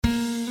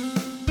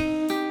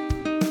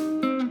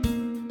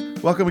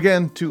Welcome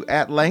again to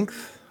At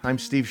Length. I'm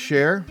Steve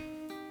Scher.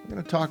 We're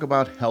going to talk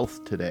about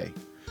health today.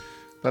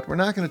 But we're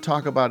not going to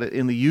talk about it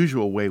in the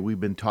usual way we've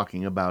been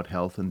talking about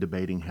health and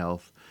debating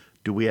health.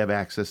 Do we have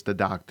access to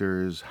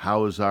doctors?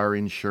 How is our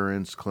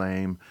insurance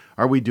claim?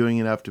 Are we doing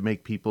enough to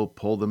make people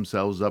pull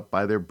themselves up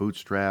by their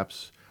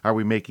bootstraps? Are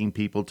we making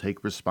people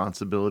take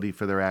responsibility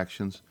for their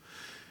actions?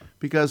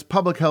 Because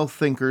public health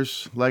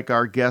thinkers, like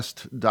our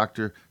guest,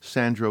 Dr.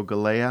 Sandro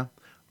Galea,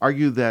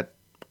 argue that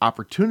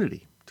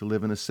opportunity to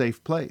live in a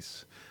safe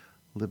place,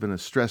 live in a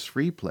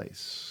stress-free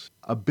place,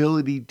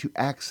 ability to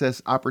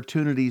access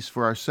opportunities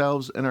for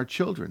ourselves and our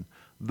children,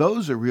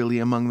 those are really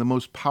among the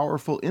most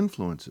powerful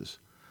influences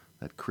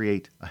that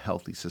create a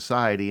healthy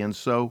society and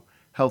so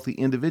healthy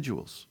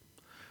individuals.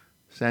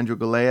 Sandro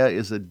Galea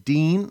is a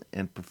dean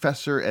and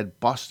professor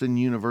at Boston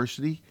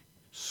University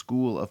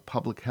School of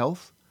Public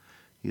Health.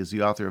 He is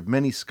the author of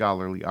many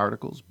scholarly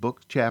articles,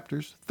 book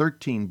chapters,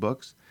 13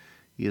 books.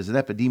 He is an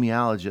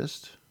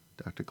epidemiologist.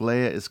 Dr.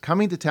 Galea is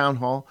coming to Town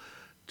Hall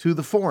to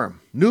the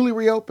Forum, newly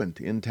reopened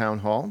in Town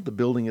Hall, the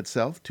building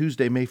itself,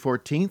 Tuesday, May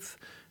 14th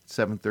at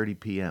 7:30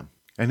 p.m.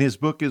 And his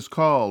book is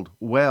called,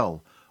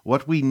 Well,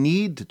 What We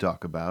Need to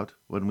Talk About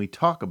When We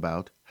Talk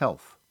About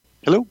Health.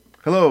 Hello.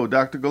 Hello,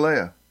 Dr.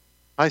 Galea.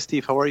 Hi,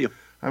 Steve. How are you?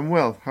 I'm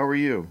well. How are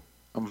you?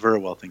 I'm very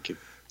well, thank you.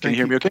 Can you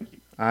hear me okay?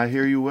 I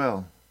hear you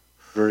well.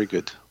 Very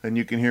good. And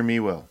you can hear me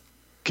well.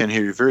 Can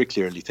hear you very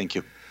clearly, thank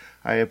you.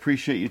 I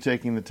appreciate you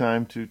taking the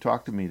time to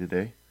talk to me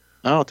today.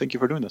 Oh, thank you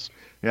for doing this.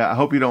 Yeah, I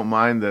hope you don't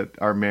mind that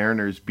our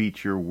Mariners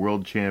beat your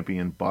world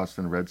champion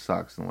Boston Red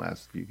Sox in the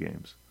last few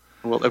games.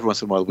 Well, every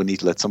once in a while we need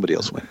to let somebody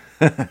else win.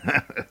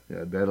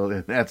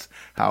 Yeah, that's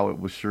how it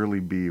will surely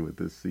be with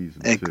this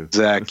season, too.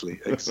 Exactly.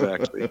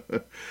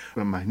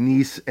 My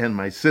niece and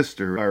my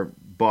sister are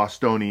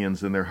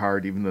Bostonians in their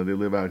heart, even though they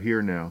live out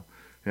here now.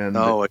 And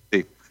I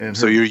see. And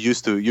so you're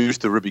used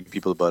to ribbing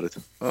people about it.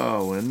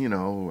 Oh, and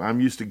I'm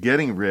used to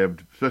getting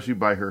ribbed, especially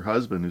by her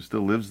husband, who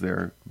still lives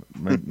there.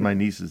 My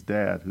niece's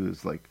dad, who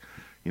is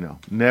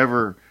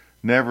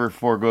never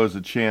forgoes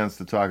a chance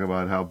to talk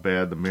about how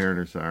bad the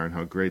Mariners are and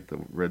how great the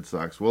Red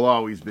Sox will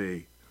always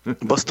be.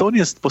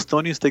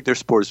 Bostonians take their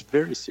sports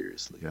very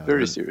seriously.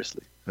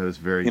 Seriously. That is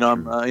very true.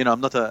 I'm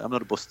not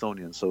a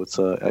Bostonian, so it's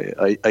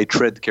I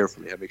tread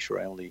carefully. I make sure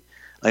I only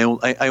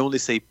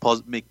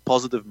make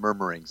positive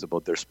murmurings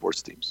about their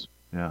sports teams.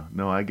 Yeah,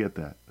 no, I get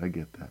that.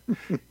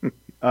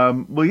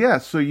 Well, yeah.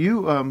 So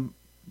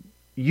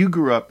you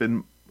grew up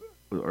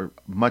or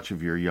much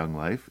of your young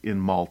life in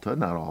Malta,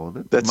 not all of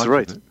it. That's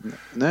right.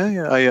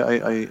 No,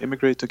 I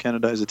immigrated to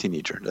Canada as a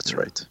teenager. That's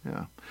right.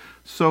 Yeah.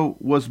 So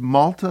was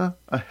Malta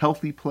a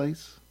healthy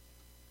place?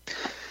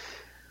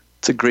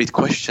 It's a great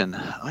question.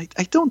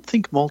 I don't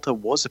think Malta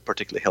was a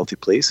particularly healthy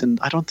place, and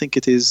I don't think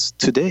it is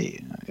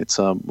today. It's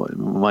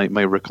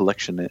my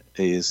recollection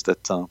is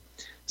that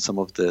some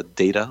of the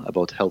data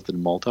about health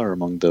in Malta are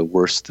among the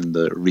worst in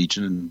the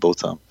region in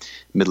both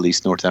Middle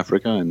East, North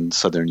Africa, and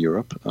Southern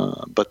Europe.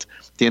 But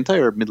the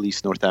entire Middle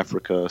East, North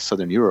Africa,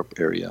 Southern Europe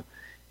area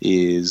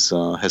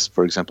has,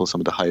 for example,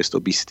 some of the highest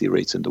obesity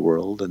rates in the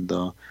world,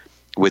 and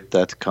with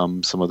that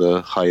come some of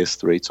the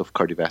highest rates of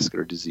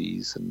cardiovascular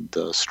disease and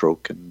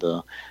stroke and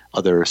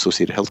other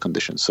associated health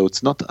conditions. So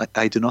it's not.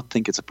 I do not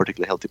think it's a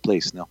particularly healthy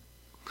place. No.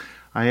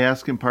 I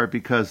ask in part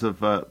because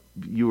of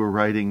you were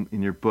writing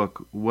in your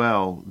book,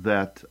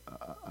 that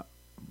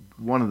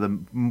one of the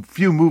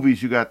few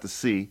movies you got to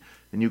see,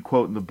 and you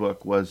quote in the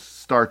book, was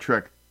Star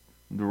Trek: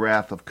 The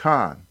Wrath of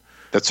Khan.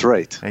 That's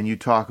right. And you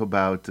talk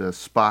about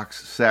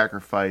Spock's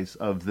sacrifice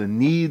of the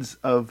needs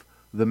of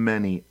the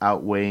many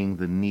outweighing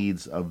the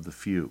needs of the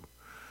few.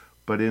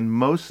 But in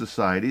most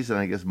societies, and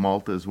I guess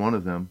Malta is one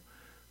of them,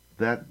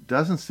 that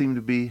doesn't seem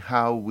to be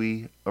how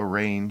we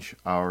arrange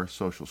our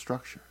social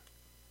structure.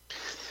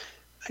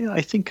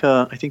 I think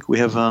we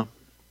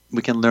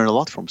can learn a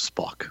lot from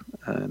Spock,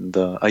 and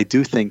I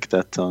do think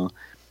that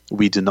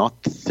we do not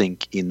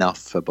think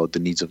enough about the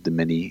needs of the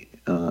many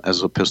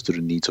as opposed to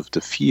the needs of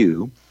the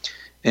few,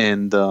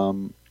 and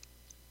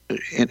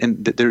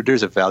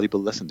there's a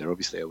valuable lesson there.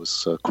 Obviously, I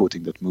was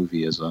quoting that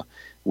movie as a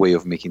way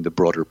of making the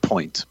broader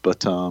point,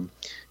 but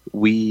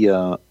we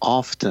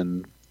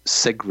often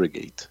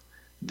segregate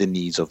the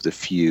needs of the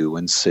few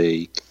and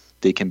say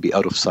they can be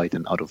out of sight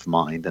and out of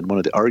mind. And one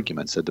of the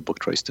arguments that the book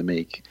tries to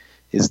make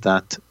is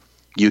that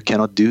you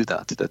cannot do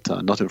that, that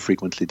not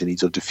infrequently the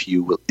needs of the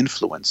few will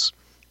influence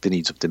the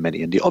needs of the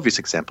many. And the obvious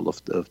example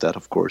of that,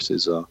 of course,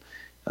 is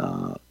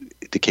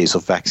the case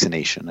of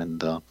vaccination.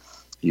 And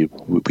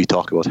we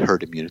talk about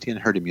herd immunity, and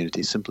herd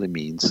immunity simply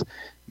means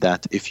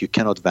that if you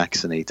cannot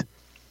vaccinate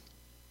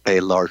a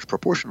large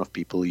proportion of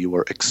people, you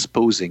are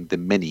exposing the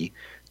many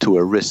to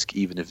a risk,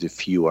 even if the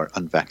few are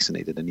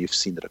unvaccinated. And you've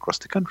seen that across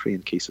the country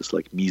in cases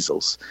like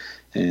measles.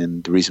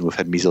 And the reason we've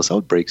had measles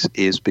outbreaks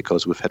is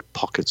because we've had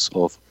pockets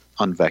of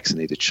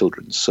unvaccinated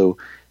children. So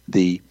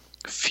the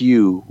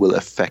few will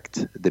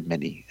affect the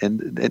many. And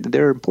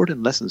there are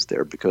important lessons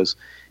there, because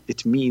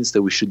it means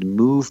that we should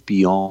move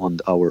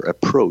beyond our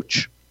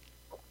approach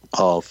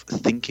of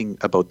thinking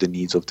about the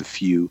needs of the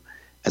few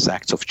as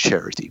acts of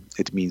charity.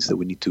 It means that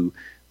we need to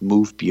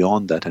move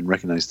beyond that and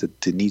recognize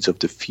that the needs of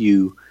the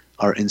few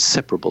are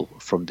inseparable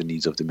from the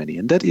needs of the many.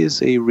 And that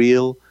is a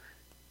real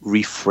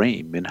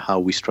reframe in how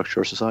we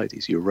structure our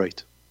societies. You're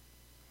right.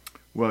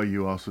 Well,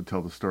 you also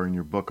tell the story in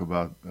your book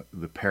about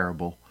the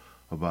parable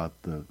about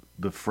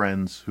the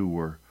friends who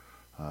were,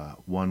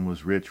 one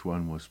was rich,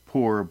 one was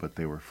poor, but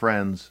they were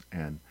friends.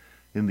 And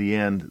in the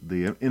end,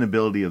 the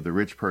inability of the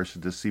rich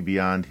person to see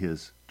beyond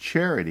his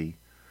charity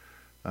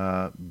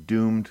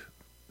doomed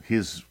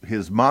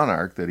his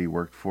monarch that he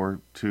worked for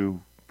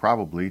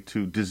probably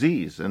to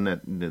disease. And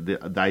that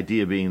the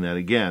idea being that,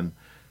 again,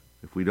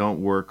 if we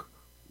don't work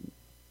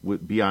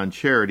beyond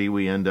charity,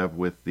 we end up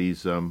with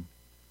these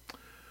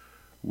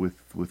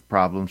with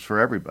problems for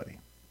everybody.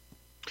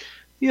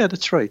 Yeah,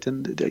 that's right.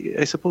 And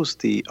I suppose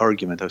the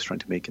argument I was trying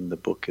to make in the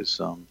book is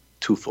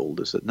twofold.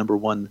 Is that number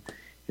one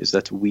is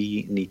that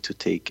we need to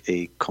take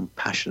a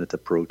compassionate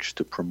approach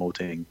to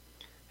promoting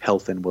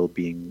health and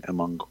well-being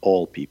among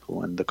all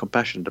people. And the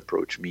compassionate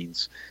approach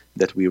means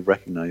that we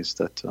recognize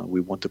that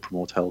we want to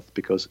promote health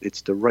because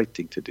it's the right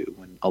thing to do.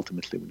 And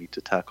ultimately, we need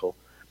to tackle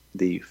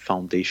the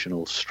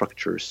foundational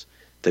structures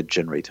that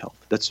generate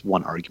health. That's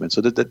one argument.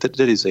 So that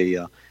is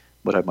a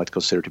what I might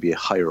consider to be a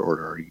higher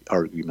order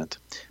argument.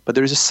 But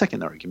there is a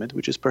second argument,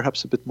 which is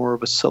perhaps a bit more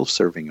of a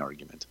self-serving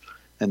argument.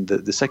 And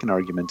the second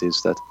argument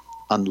is that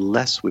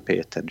unless we pay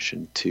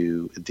attention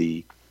to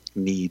the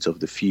needs of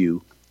the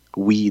few,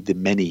 we, the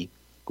many,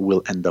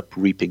 will end up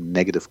reaping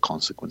negative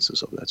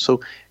consequences of that.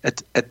 So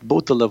at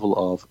both the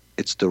level of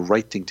it's the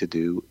right thing to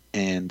do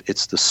and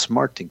it's the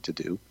smart thing to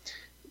do,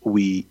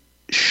 we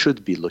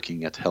should be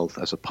looking at health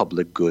as a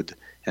public good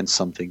and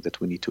something that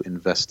we need to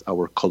invest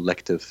our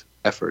collective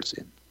efforts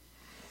in.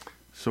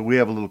 So we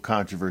have a little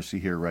controversy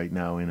here right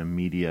now in a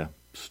media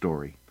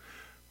story,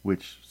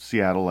 which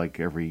Seattle, like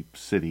every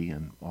city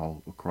and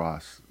all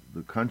across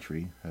the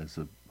country, has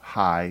a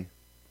high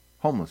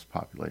homeless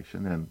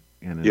population. And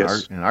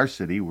in our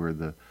city, where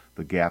the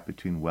gap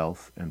between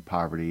wealth and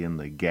poverty and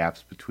the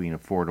gaps between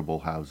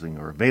affordable housing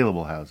or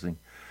available housing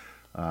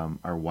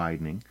are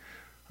widening.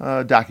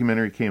 A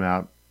documentary came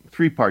out,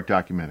 3-part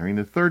documentary. And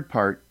the third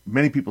part,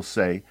 many people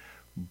say,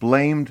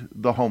 blamed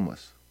the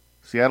homeless.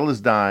 Seattle is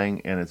dying,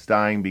 and it's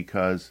dying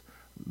because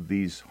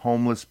these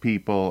homeless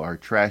people are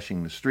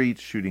trashing the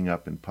streets, shooting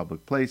up in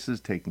public places,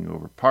 taking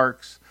over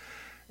parks,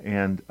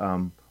 and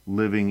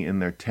living in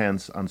their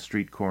tents on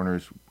street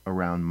corners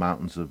around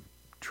mountains of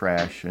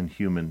trash and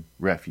human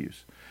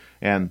refuse.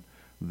 And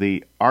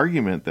the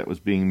argument that was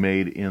being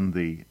made in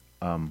the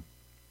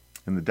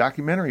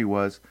documentary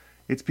was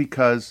it's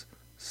because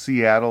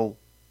Seattle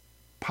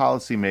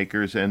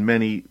policymakers and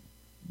many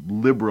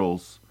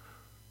liberals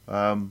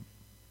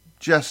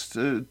just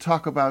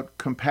talk about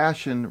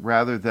compassion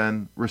rather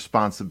than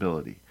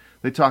responsibility.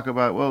 They talk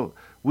about, well,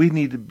 we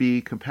need to be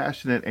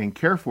compassionate and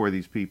care for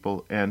these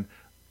people, and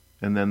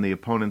then the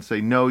opponents say,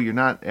 no, you're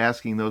not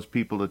asking those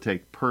people to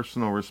take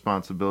personal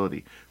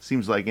responsibility.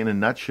 Seems like, in a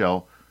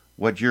nutshell,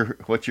 what you're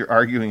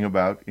arguing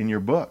about in your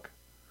book.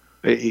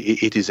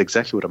 It is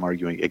exactly what I'm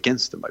arguing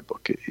against in my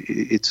book.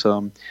 It's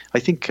I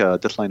think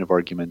that line of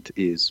argument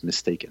is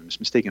mistaken. It's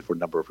mistaken for a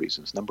number of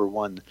reasons. Number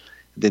one,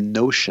 the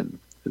notion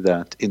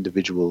that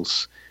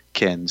individuals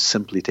can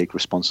simply take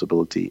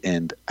responsibility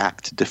and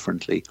act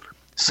differently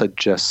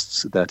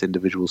suggests that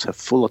individuals have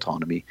full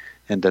autonomy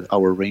and that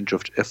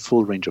a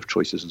full range of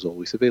choices is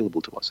always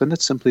available to us. And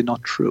that's simply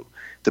not true.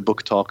 The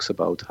book talks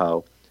about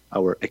how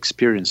our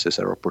experiences,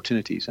 our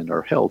opportunities, and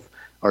our health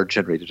are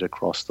generated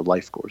across the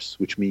life course,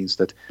 which means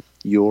that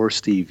your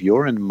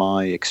and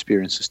my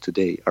experiences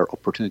today, our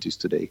opportunities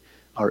today,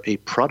 are a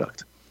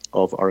product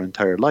of our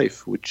entire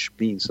life, which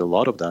means a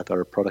lot of that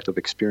are a product of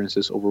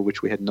experiences over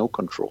which we had no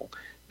control,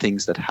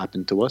 things that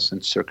happened to us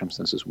and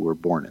circumstances we were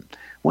born in.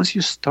 Once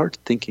you start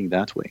thinking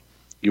that way,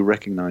 you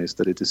recognize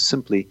that it is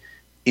simply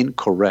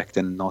incorrect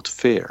and not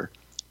fair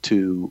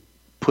to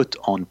put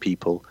on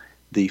people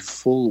the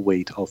full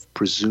weight of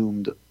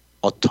presumed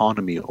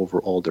autonomy over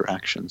all their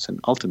actions.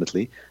 And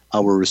ultimately,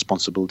 our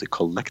responsibility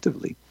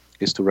collectively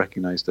is to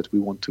recognize that we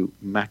want to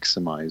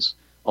maximize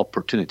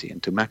opportunity,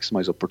 and to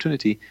maximize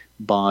opportunity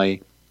by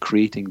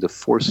creating the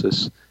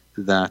forces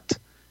that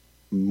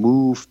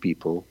move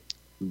people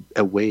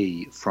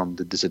away from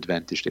the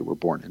disadvantage they were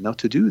born in. Now,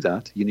 to do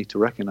that, you need to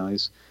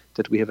recognize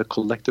that we have a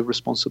collective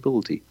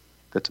responsibility,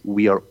 that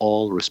we are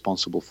all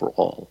responsible for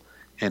all.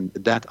 And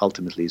that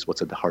ultimately is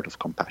what's at the heart of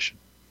compassion.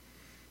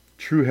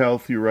 True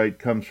health, you write,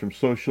 comes from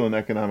social and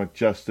economic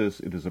justice.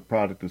 It is a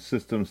product of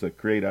systems that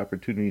create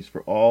opportunities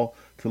for all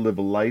to live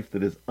a life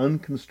that is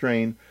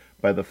unconstrained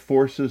by the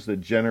forces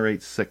that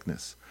generate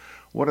sickness.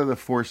 What are the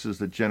forces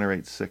that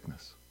generate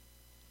sickness?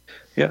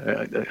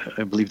 Yeah,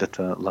 I believe that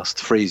last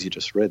phrase you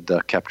just read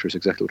captures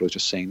exactly what I was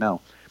just saying now.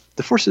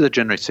 The forces that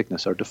generate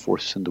sickness are the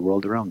forces in the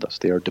world around us.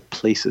 They are the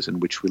places in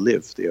which we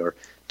live. They are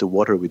the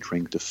water we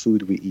drink, the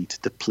food we eat,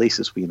 the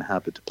places we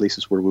inhabit, the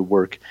places where we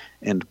work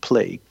and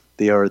play.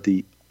 They are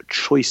the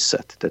choice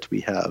set that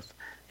we have.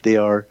 They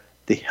are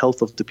the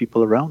health of the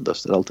people around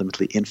us that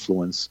ultimately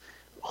influence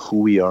who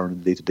we are on a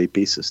day-to-day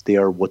basis. They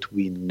are what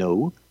we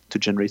know to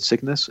generate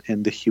sickness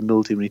and the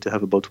humility we need to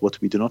have about what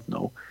we do not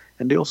know.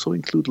 And they also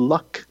include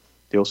luck.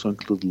 They also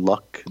include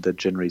luck that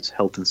generates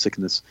health and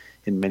sickness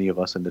in many of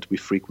us and that we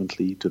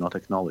frequently do not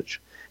acknowledge.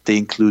 They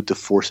include the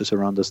forces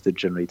around us that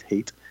generate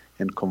hate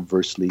and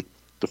conversely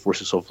the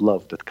forces of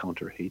love that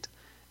counter hate.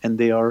 And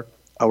they are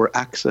our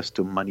access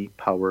to money,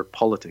 power,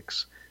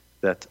 politics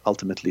that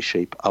ultimately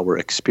shape our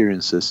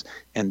experiences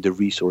and the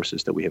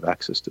resources that we have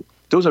access to.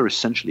 Those are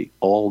essentially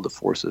all the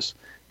forces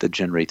that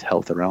generate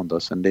health around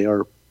us, and they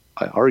are,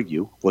 I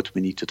argue, what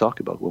we need to talk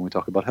about when we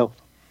talk about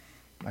health.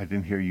 I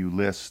didn't hear you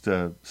list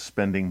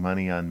spending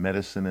money on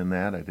medicine in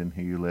that. I didn't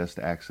hear you list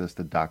access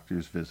to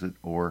doctor's visit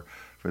or,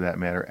 for that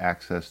matter,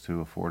 access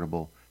to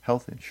affordable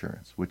health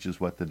insurance, which is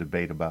what the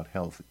debate about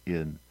health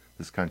in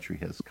this country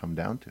has come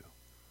down to.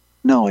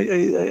 No,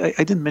 I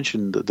didn't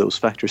mention those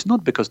factors,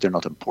 not because they're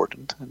not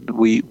important.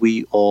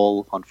 We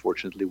all,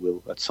 unfortunately,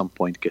 will at some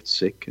point get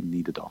sick and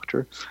need a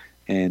doctor,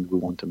 and we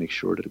want to make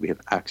sure that we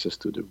have access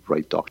to the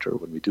right doctor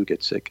when we do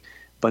get sick.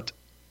 But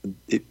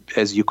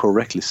as you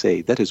correctly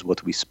say, that is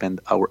what we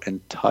spend our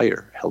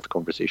entire health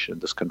conversation in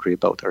this country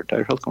about. Our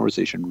entire health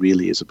conversation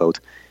really is about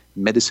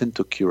medicine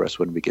to cure us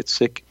when we get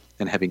sick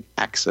and having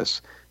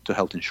access to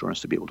health insurance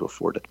to be able to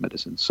afford that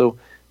medicine. So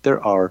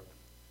there are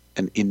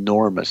an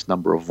enormous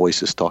number of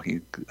voices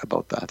talking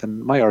about that.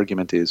 And my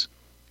argument is,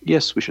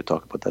 yes, we should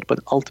talk about that, but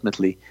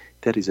ultimately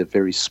that is a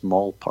very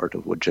small part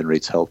of what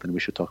generates health, and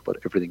we should talk about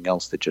everything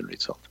else that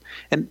generates health.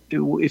 And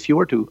if you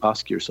were to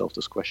ask yourself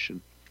this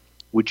question,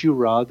 would you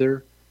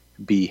rather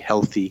be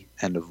healthy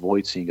and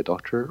avoid seeing a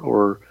doctor,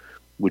 or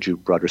would you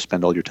rather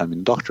spend all your time in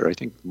a doctor? I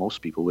think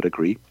most people would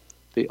agree.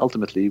 They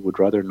ultimately would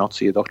rather not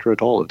see a doctor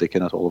at all if they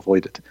cannot all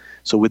avoid it.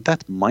 So with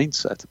that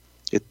mindset,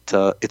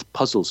 it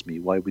puzzles me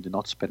why we do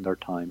not spend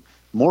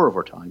more of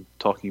our time,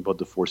 talking about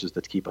the forces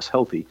that keep us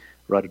healthy,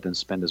 rather than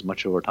spend as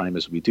much of our time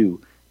as we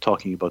do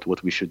talking about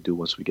what we should do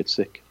once we get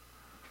sick.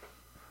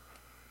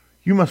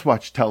 You must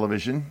watch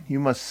television. You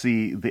must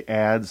see the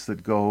ads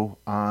that go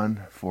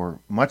on for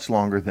much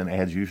longer than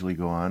ads usually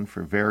go on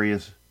for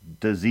various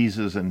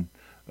diseases and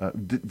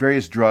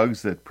various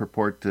drugs that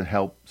purport to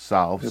help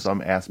solve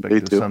some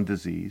aspect of some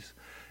disease.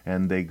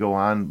 And they go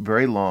on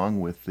very long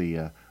with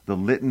the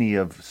litany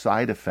of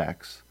side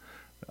effects,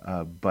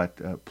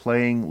 but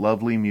playing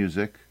lovely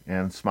music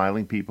and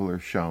smiling people are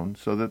shown,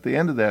 so that at the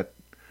end of that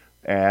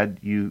ad,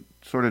 you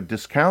sort of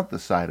discount the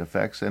side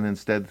effects and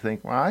instead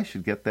think, well, I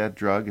should get that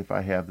drug if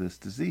I have this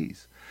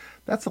disease.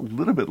 That's a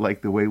little bit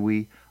like the way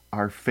we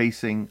are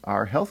facing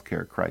our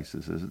healthcare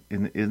crisis, isn't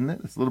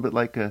it? It's a little bit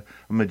like a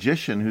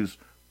magician who's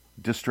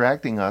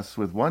distracting us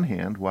with one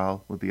hand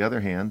while with the other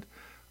hand,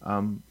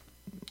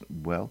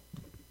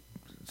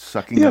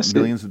 sucking up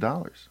millions of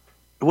dollars.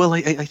 Well,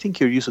 I think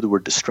your use of the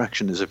word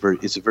distraction is a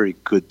very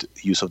good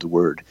use of the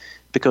word,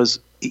 because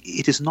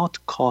it is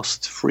not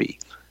cost-free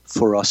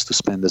for us to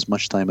spend as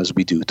much time as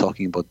we do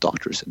talking about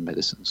doctors and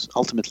medicines.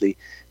 Ultimately,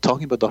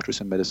 talking about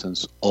doctors and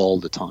medicines all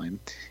the time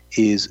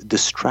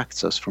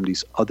distracts us from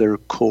these other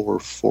core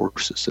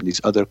forces and these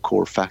other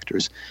core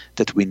factors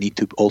that we need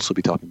to also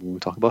be talking about when we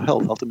talk about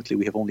health. Ultimately,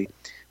 we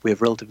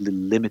have relatively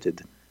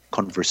limited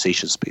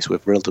conversation space. We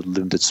have relatively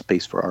limited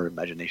space for our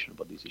imagination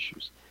about these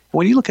issues. And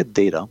when you look at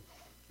data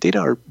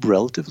are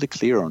relatively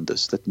clear on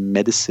this, that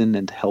medicine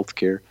and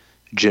healthcare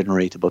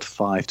generate about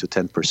 5 to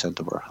 10%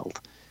 of our health.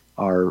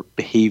 Our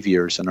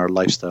behaviors and our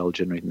lifestyle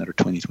generate another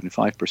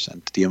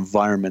 20-25%. The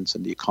environments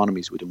and the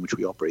economies within which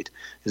we operate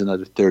is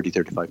another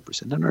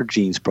 30-35%. And our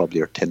genes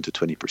probably are 10 to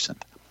 20%.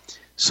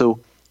 So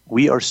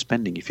we are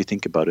spending, if you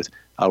think about it,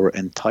 our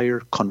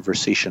entire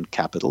conversation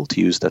capital, to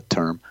use that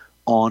term,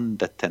 on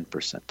that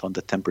 10%, on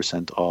the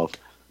 10% of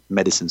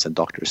medicines and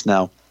doctors.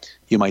 Now,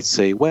 you might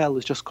say, well,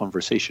 it's just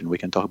conversation. We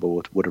can talk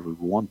about whatever we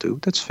want to.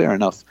 That's fair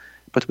enough.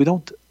 But we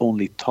don't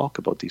only talk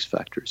about these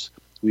factors.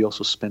 We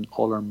also spend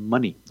all our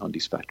money on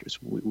these factors.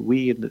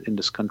 We in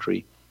this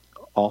country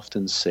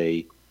often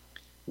say,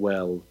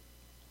 well,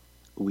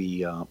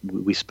 we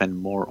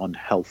spend more on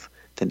health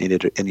than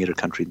any other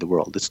country in the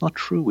world. It's not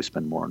true we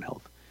spend more on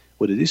health.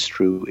 What it is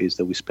true is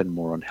that we spend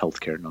more on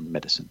healthcare and on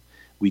medicine.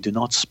 We do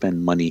not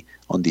spend money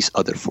on these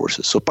other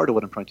forces. So part of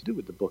what I'm trying to do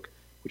with the book,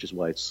 which is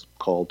why it's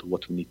called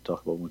What We Need to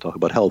Talk About When We Talk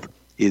About Health,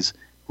 is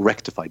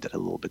rectify that a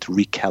little bit,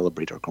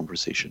 recalibrate our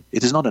conversation.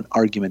 It is not an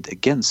argument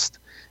against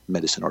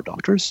medicine or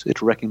doctors.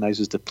 It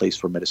recognizes the place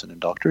for medicine and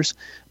doctors,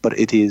 but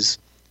it is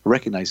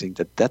recognizing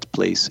that that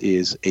place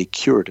is a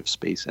curative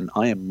space, and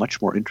I am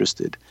much more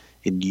interested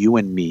in you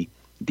and me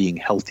being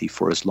healthy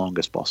for as long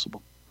as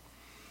possible.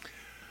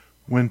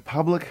 When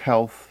public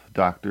health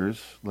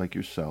doctors like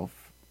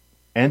yourself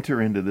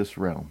enter into this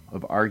realm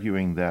of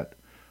arguing that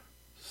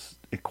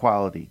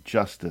equality,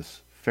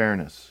 justice,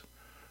 fairness,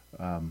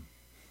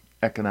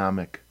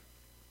 economic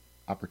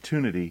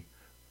opportunity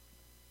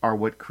are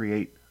what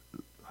create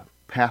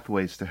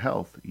pathways to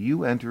health,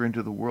 you enter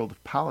into the world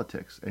of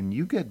politics, and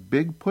you get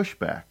big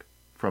pushback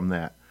from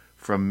that,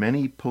 from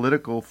many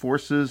political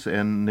forces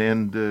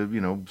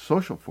and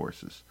social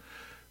forces.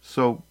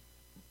 So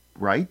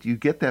right? You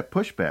get that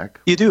pushback.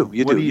 You do,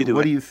 you do, you do.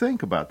 What do you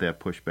think about that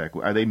pushback?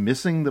 Are they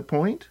missing the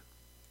point?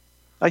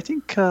 I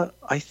think that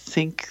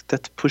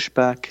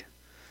pushback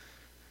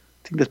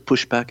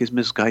is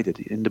misguided.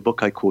 In the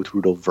book, I quote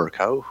Rudolf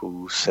Virchow,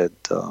 who said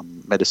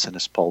medicine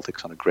is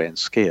politics on a grand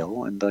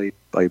scale, and I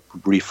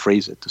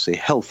rephrase it to say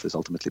health is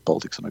ultimately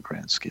politics on a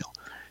grand scale.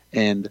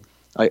 And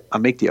I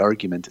make the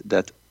argument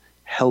that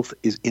health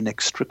is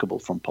inextricable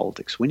from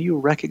politics. When you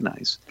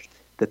recognize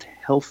that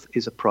health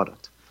is a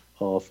product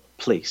of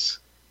place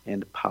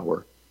and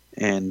power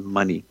and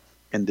money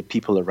and the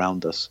people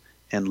around us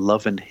and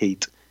love and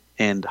hate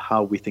and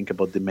how we think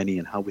about the many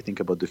and how we think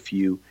about the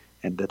few,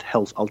 and that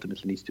health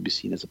ultimately needs to be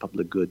seen as a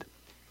public good,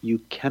 you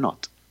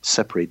cannot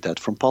separate that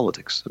from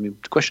politics. I mean,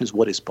 the question is,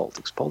 what is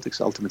politics?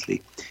 Politics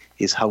ultimately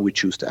is how we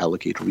choose to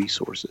allocate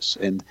resources.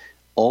 And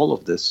all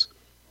of this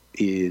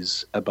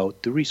is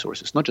about the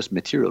resources, not just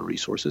material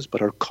resources,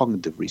 but our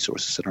cognitive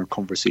resources and our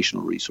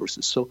conversational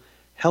resources. So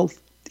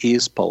health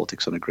is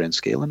politics on a grand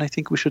scale, and I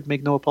think we should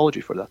make no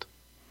apology for that.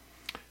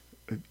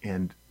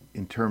 And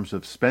in terms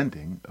of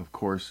spending, of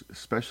course,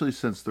 especially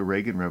since the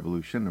Reagan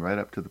Revolution, right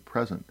up to the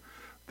present,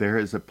 there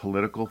is a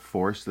political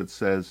force that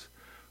says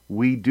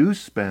we do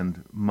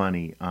spend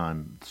money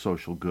on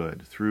social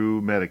good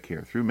through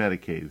Medicare, through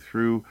Medicaid,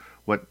 through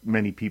what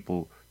many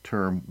people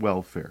term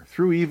welfare,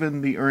 through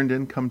even the earned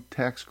income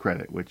tax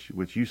credit,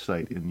 which you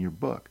cite in your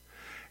book.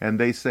 And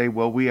they say,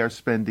 well, we are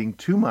spending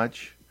too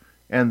much,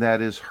 and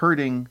that is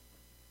hurting,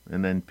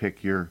 and then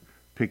pick your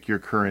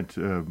current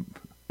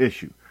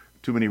issue.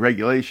 Too many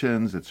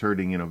regulations, it's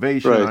hurting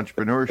innovation, right,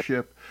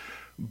 entrepreneurship.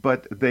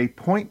 But they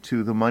point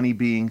to the money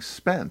being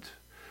spent.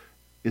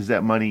 Is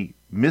that money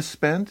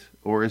misspent,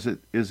 or is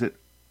it,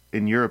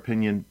 in your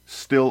opinion,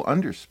 still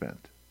underspent?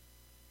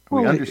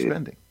 Are we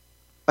underspending?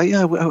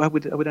 I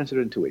would answer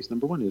it in two ways.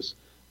 Number one is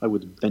I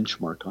would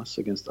benchmark us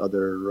against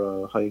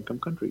other high-income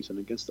countries, and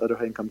against other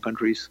high-income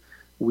countries,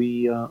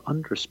 we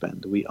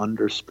underspend. We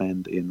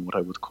underspend in what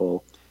I would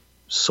call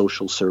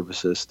social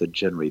services that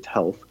generate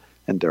health,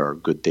 and there are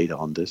good data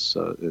on this.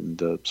 So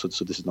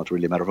this is not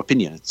really a matter of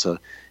opinion.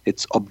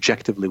 It's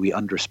objectively we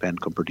underspend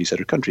compared to these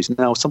other countries.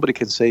 Now, somebody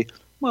can say,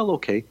 well,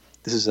 okay,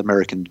 this is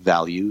American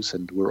values,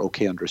 and we're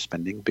okay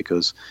underspending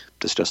because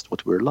that's just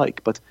what we're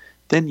like. But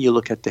then you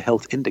look at the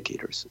health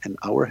indicators, and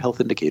our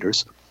health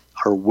indicators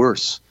are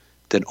worse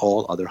than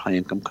all other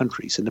high-income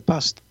countries. In the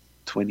past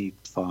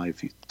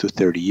 25 to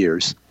 30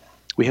 years,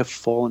 we have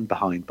fallen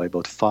behind by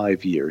about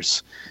 5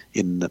 years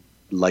in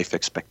life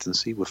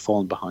expectancy. We've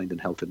fallen behind in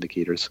health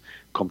indicators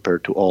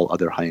compared to all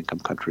other high-income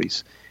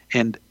countries.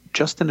 And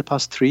just in the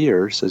past 3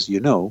 years, as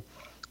you know,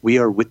 we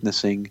are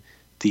witnessing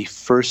the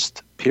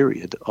first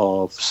period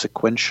of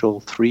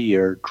sequential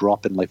 3-year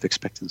drop in life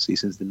expectancy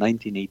since the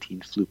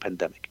 1918 flu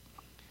pandemic.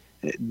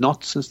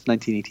 Not since the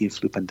 1918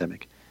 flu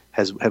pandemic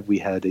have we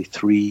had a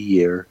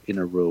 3-year in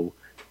a row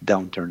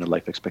downturn in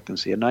life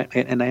expectancy. And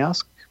I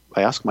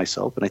ask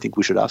myself, and I think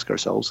we should ask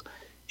ourselves,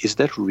 is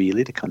that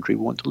really the country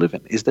we want to live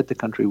in? Is that the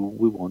country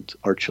we want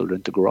our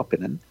children to grow up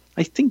in? And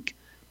I think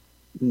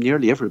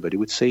nearly everybody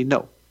would say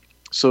no.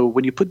 So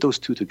when you put those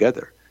two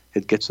together,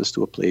 it gets us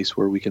to a place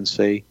where we can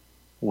say,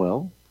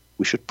 well,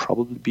 we should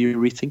probably be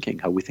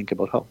rethinking how we think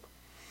about health.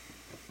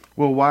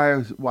 Well,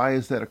 why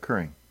is that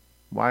occurring?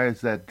 Why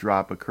is that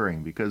drop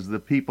occurring? Because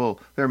there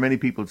are many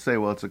people that say,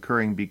 well, it's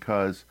occurring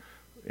because,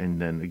 and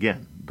then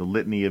again, the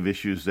litany of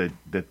issues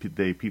that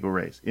people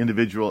raise.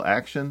 Individual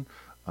action,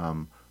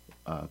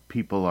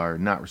 people are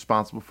not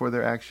responsible for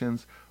their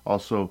actions.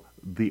 Also,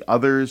 the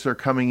others are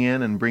coming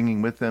in and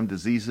bringing with them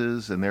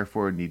diseases and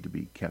therefore need to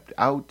be kept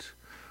out.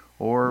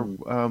 Or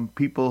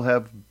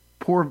people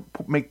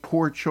make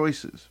poor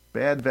choices,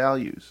 bad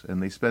values,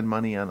 and they spend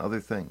money on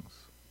other things.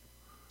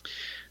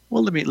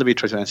 Well, let me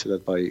try to answer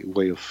that by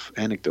way of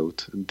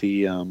anecdote.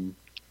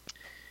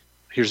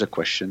 Here's a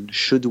question: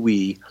 should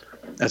we,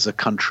 as a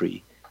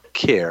country,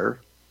 care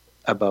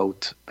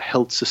about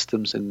health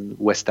systems in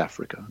West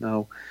Africa?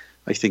 Now,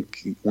 I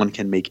think one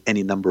can make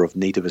any number of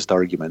nativist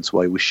arguments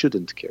why we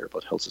shouldn't care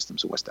about health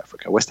systems in West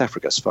Africa. West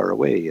Africa is far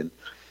away, and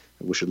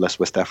we should let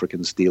West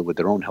Africans deal with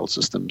their own health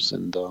systems,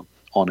 and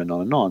on and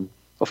on and on.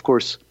 Of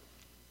course,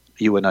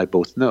 you and I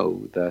both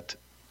know that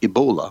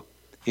Ebola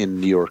in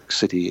New York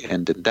City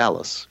and in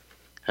Dallas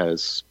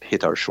has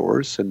hit our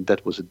shores, and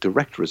that was a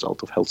direct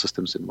result of health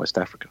systems in West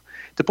Africa.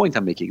 The point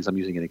I'm making is, I'm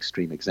using an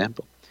extreme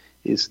example,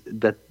 is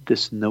that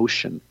this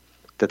notion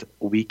that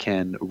we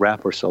can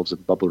wrap ourselves in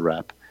bubble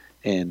wrap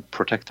and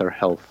protect our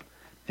health,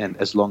 and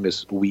as long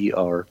as we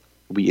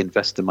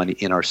invest the money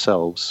in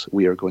ourselves,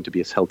 we are going to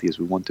be as healthy as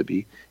we want to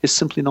be, is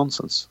simply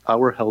nonsense.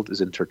 Our health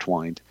is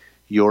intertwined.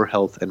 Your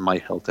health and my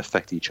health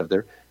affect each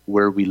other.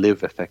 Where we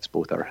live affects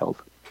both our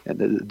health.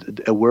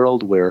 And a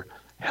world where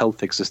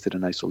health existed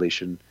in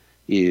isolation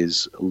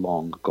is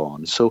long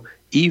gone. So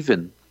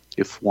even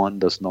if one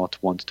does not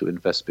want to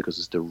invest because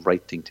it's the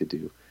right thing to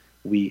do,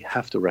 we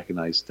have to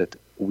recognize that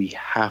we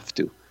have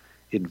to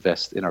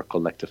invest in our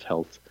collective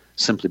health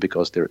simply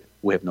because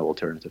we have no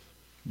alternative.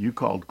 You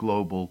called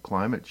global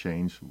climate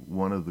change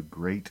one of the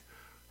great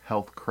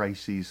health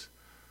crises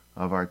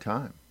of our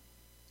time.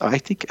 I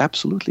think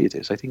absolutely it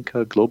is. I think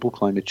global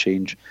climate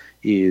change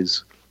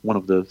is one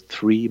of the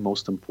three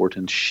most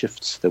important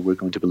shifts that we're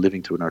going to be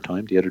living through in our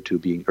time, the other two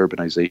being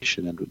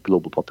urbanization and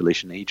global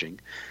population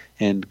aging.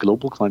 And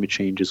global climate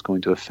change is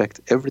going to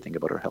affect everything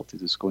about our health.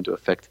 It is going to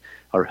affect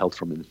our health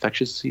from an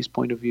infectious disease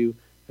point of view,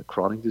 a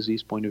chronic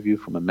disease point of view,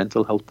 from a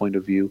mental health point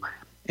of view,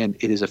 and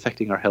it is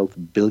affecting our health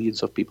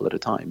billions of people at a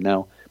time.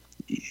 Now,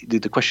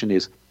 the question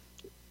is,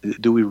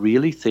 do we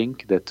really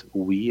think that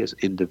we as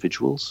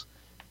individuals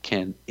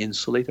can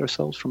insulate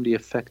ourselves from the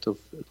effect of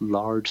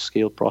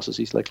large-scale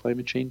processes like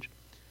climate change?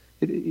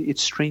 It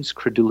strains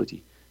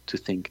credulity to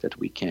think that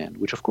we can,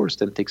 which of course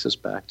then takes us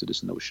back to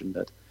this notion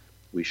that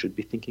we should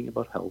be thinking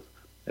about health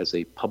as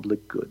a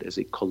public good, as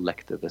a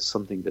collective, as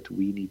something that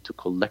we need to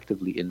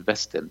collectively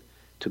invest in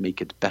to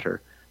make it better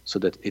so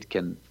that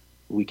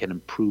we can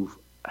improve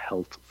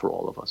health for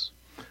all of us.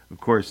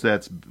 Of course,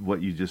 that's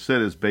what you just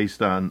said is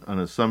based on an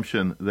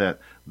assumption that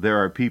there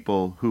are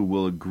people who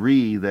will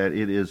agree that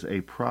it is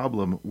a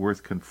problem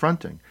worth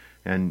confronting.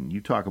 And you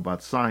talk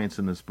about science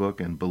in this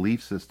book and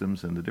belief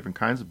systems and the different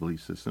kinds of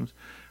belief systems.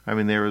 I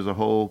mean, there is a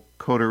whole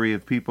coterie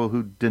of people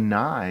who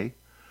deny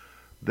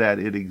that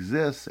it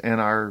exists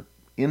and are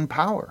in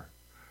power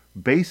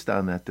based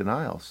on that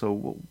denial.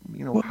 So,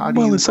 how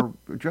do you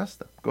address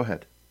them? Go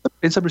ahead.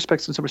 In some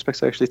respects,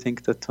 I actually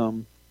think that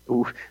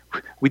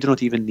we do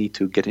not even need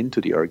to get into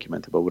the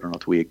argument about whether or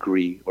not we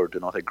agree or do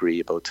not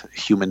agree about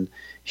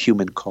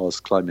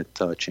human-caused climate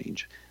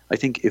change. I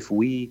think if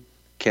we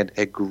can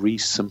agree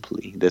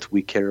simply that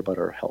we care about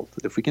our health,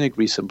 if we can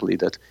agree simply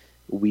that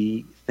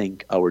we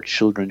think our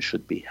children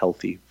should be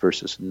healthy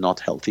versus not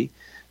healthy,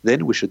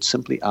 then we should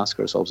simply ask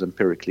ourselves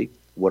empirically,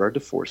 what are the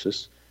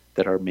forces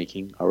that are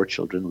making our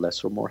children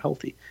less or more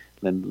healthy?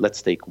 Then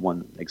let's take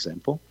one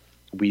example.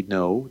 We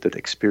know that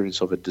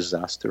experience of a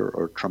disaster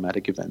or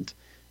traumatic event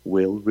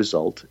will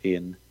result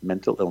in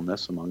mental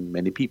illness among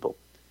many people.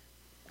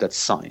 That's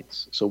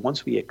science. So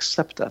once we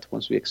accept that,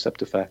 once we accept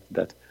the fact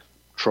that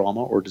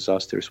trauma or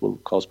disasters will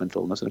cause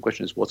mental illness, and the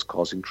question is, what's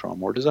causing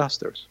trauma or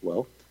disasters?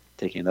 Well,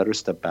 taking another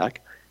step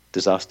back,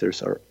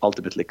 disasters are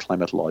ultimately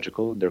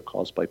climatological, and they're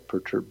caused by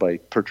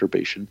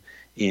perturbation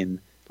in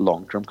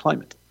long-term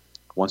climate.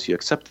 Once you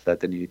accept that,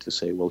 then you need to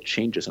say, well,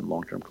 changes in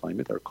long-term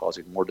climate are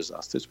causing more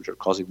disasters, which are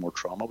causing more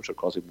trauma, which are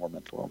causing more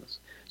mental illness.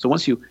 So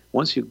once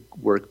you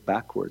work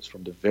backwards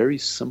from the very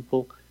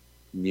simple,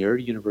 near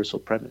universal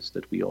premise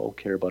that we all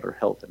care about our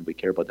health and we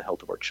care about the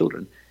health of our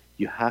children,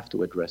 you have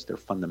to address their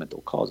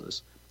fundamental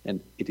causes. And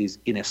it is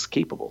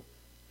inescapable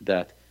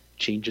that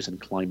changes in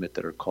climate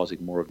that are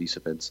causing more of these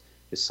events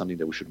is something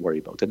that we should worry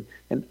about.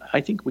 And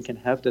I think we can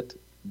have that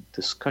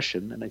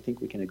discussion, and I think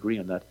we can agree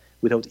on that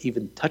without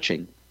even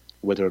touching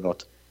whether or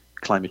not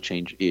climate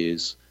change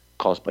is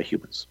caused by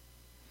humans.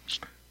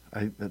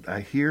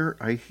 I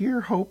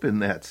hear hope in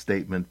that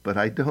statement, but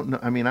I don't know.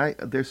 I mean,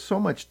 there's so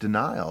much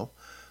denial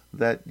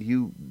that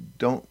you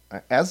don't,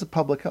 as a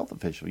public health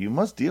official, you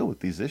must deal with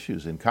these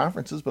issues in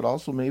conferences, but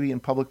also maybe in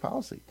public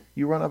policy.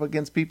 You run up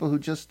against people who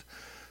just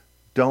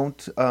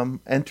don't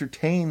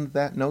entertain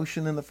that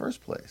notion in the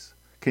first place.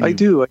 I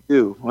do,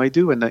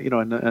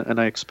 and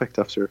I expect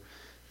after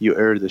you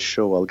air this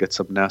show, I'll get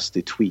some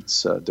nasty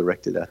tweets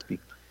directed at me.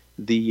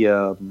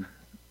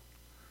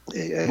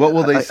 What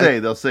will they say?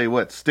 They'll say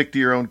what? Stick to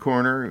your own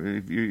corner.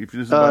 If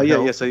this is about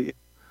health?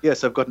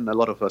 Yes, I've gotten a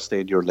lot of stay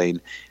in your lane.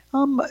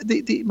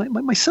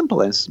 My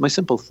simple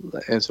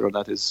answer on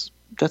that is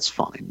that's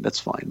fine.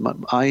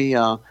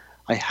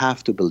 I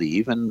have to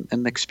believe,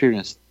 and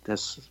experience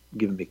has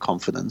given me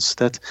confidence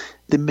that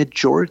the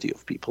majority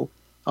of people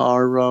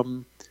are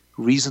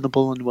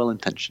reasonable and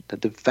well-intentioned.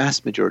 That the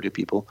vast majority of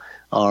people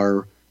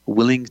are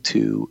willing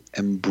to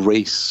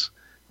embrace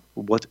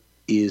what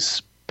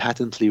is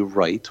patently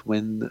right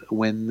when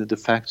the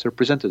facts are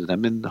presented to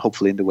them, and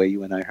hopefully in the way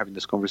you and I are having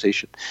this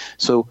conversation.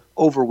 So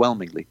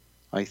overwhelmingly,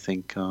 I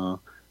think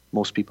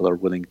most people are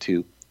willing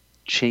to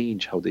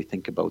change how they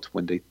think about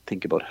when they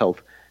think about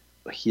health,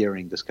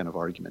 hearing this kind of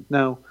argument.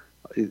 Now,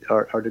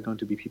 are there going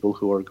to be people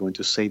who are going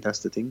to say that's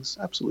the things?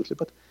 Absolutely.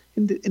 But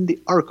in the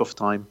arc of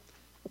time,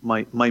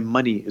 my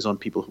money is on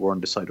people who are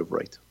on the side of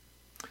right.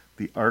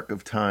 The arc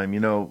of time.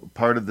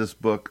 Part of this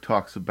book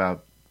talks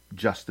about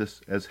justice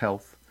as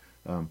health.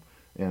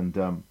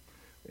 And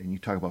you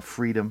talk about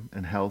freedom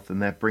and health,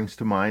 and that brings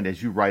to mind,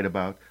 as you write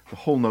about, the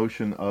whole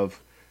notion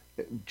of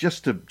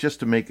just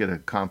to make it a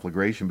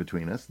conflagration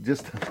between us,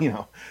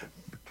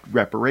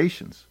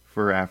 reparations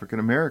for African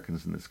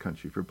Americans in this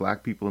country, for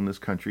black people in this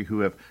country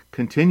who have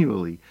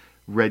continually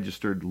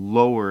registered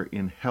lower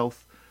in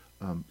health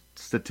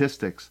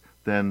statistics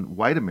than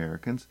white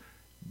Americans,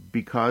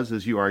 because,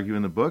 as you argue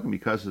in the book, and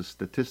because the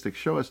statistics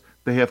show us,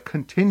 they have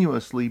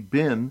continuously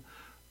been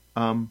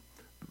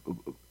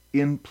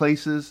in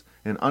places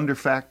and under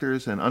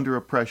factors and under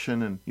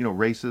oppression and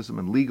racism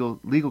and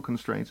legal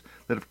constraints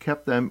that have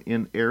kept them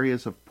in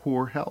areas of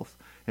poor health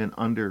and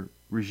under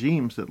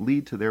regimes that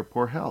lead to their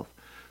poor health.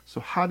 So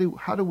how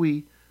do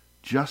we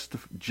just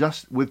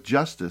with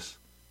justice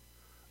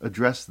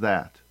address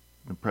that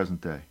in the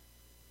present day?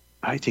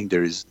 I think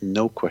there is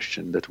no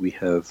question that we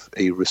have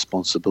a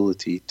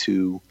responsibility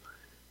to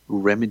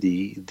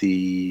remedy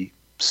the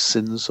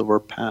sins of our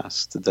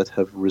past that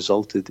have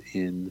resulted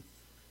in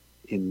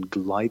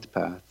glide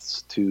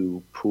paths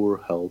to poor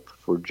health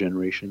for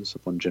generations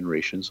upon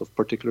generations of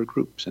particular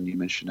groups. And you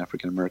mentioned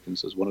African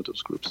Americans as one of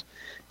those groups.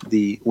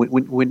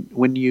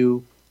 When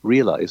you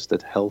realize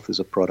that health is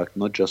a product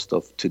not just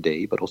of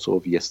today, but also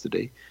of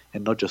yesterday,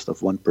 and not just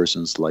of one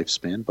person's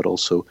lifespan, but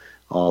also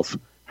of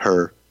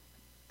her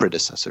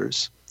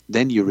predecessors,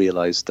 then you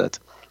realize that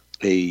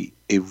a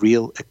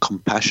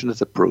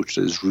compassionate approach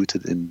that is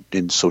rooted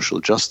in social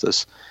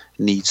justice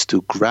needs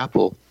to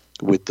grapple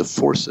with the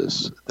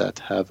forces that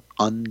have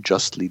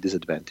unjustly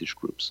disadvantaged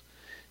groups.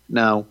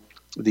 Now,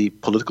 the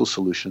political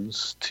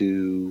solutions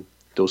to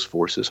those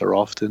forces are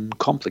often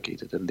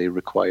complicated, and they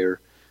require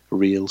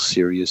real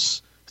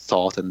serious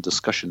thought and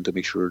discussion to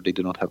make sure they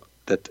do not have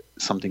that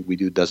something we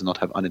do does not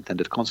have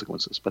unintended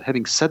consequences. But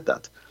having said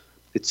that,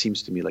 it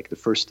seems to me like the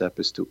first step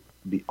is to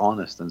be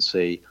honest and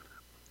say,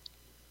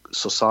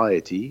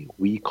 society,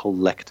 we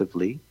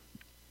collectively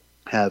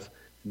have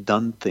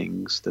done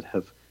things that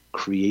have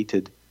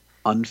created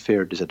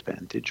unfair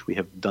disadvantage. We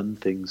have done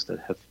things that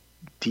have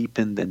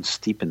deepened and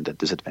steepened that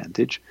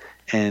disadvantage,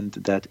 and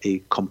that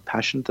a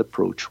compassionate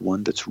approach,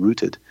 one that's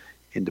rooted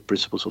in the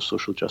principles of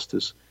social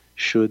justice,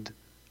 should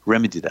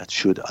remedy that,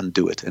 should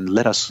undo it. And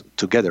let us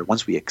together,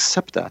 once we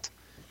accept that,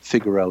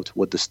 figure out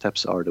what the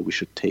steps are that we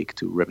should take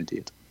to remedy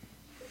it.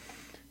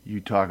 You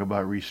talk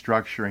about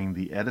restructuring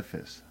the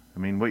edifice. I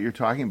mean, what you're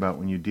talking about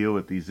when you deal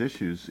with these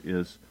issues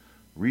is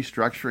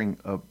restructuring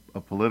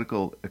a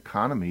political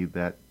economy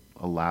that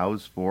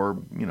allows for,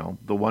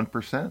 the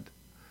 1%.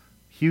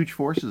 Huge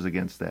forces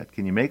against that.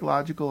 Can you make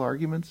logical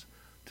arguments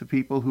to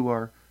people who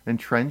are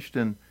entrenched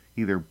in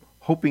either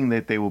hoping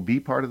that they will be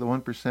part of the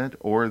 1%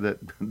 or that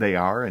they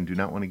are and do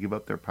not want to give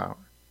up their power?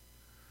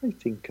 I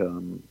think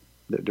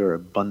there are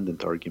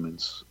abundant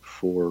arguments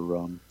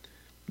for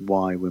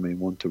why we may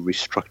want to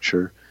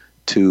restructure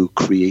to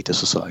create a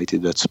society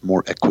that's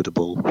more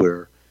equitable,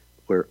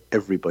 where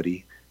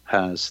everybody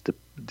has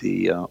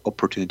the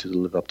opportunity to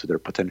live up to their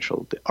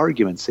potential. The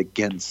arguments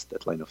against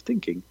that line of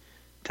thinking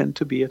tend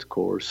to be at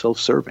core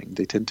self-serving.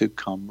 They tend to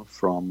come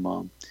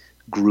from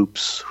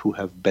groups who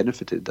have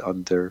benefited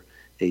under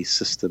a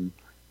system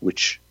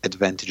which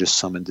advantages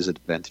some and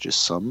disadvantages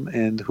some,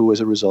 and who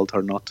as a result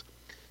are not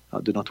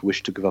do not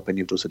wish to give up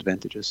any of those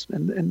advantages.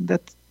 And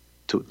that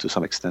to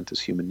some extent is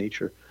human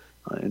nature.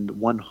 And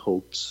one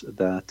hopes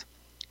that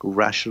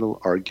rational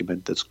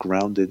argument that's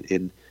grounded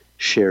in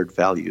shared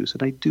values,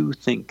 and I do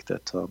think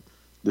that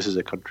this is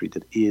a country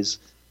that is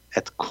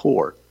at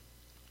core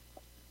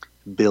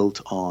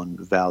built on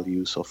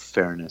values of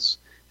fairness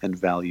and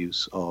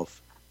values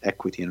of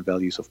equity and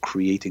values of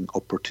creating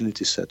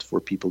opportunity set for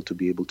people to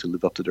be able to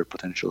live up to their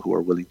potential who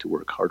are willing to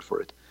work hard for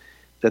it.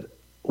 That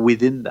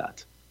within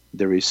that,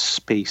 there is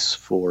space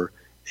for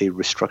a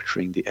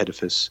restructuring the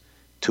edifice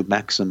to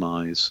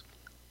maximize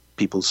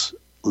people's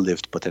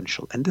lived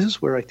potential. And this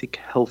is where I think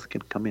health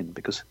can come in,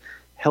 because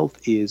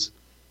health is,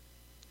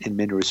 in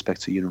many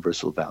respects, a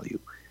universal value.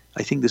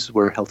 I think this is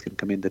where health can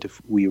come in, that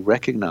if we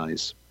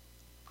recognize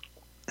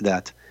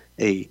that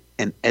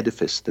an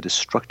edifice that is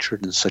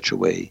structured in such a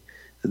way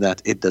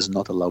that it does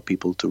not allow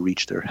people to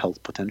reach their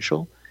health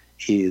potential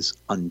is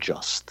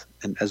unjust.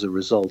 And as a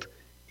result,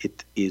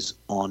 it is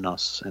on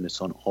us and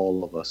it's on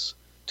all of us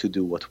to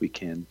do what we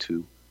can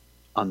to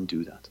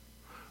undo that.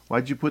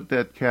 Why'd you put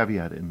that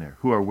caveat in there?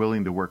 Who are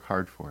willing to work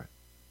hard for it?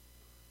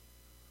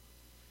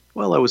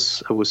 Well, I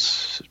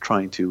was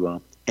trying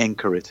to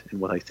anchor it in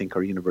what I think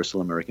are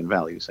universal American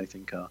values. I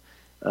think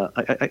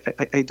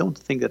I don't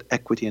think that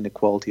equity and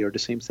equality are the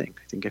same thing.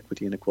 I think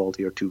equity and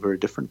equality are two very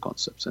different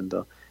concepts, and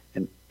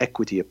an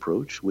equity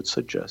approach would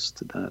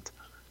suggest that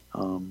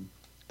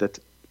that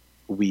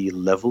we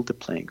level the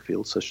playing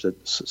field such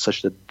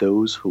that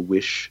those who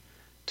wish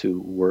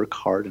to work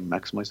hard and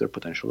maximize their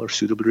potential are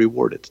suitably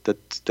rewarded.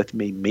 That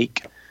may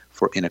make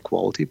for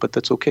inequality, but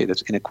that's okay.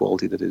 That's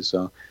inequality that is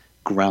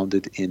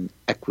grounded in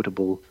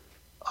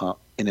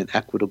an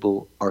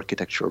equitable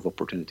architecture of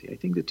opportunity. I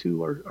think the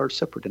two are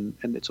separate,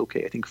 and it's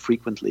okay. I think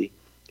frequently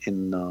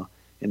in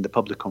the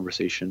public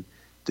conversation,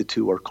 the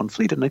two are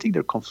conflated, and I think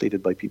they're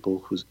conflated by people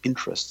whose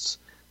interests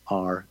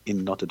are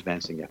in not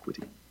advancing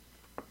equity.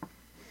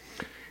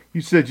 You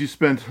said you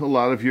spent a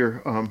lot of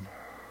your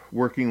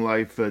working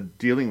life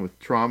dealing with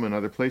trauma in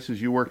other places.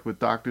 You worked with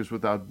Doctors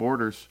Without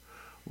Borders.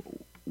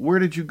 Where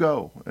did you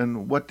go,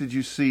 and what did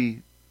you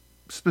see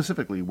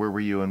specifically? Where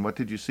were you, and what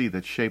did you see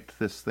that shaped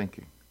this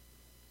thinking?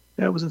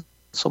 Yeah, I was in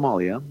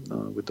Somalia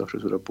with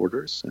Doctors Without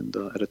Borders, and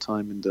at a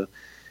time in the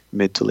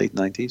mid to late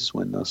 90s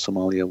when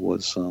Somalia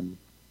was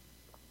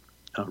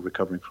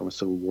recovering from a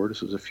civil war.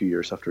 This was a few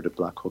years after the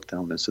Black Hawk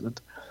Down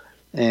incident.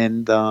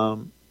 And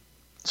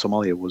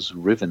Somalia was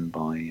riven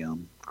by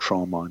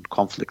trauma and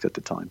conflict at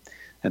the time,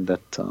 and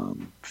that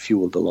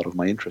fueled a lot of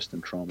my interest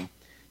in trauma.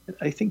 And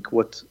I think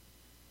what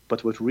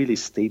really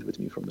stayed with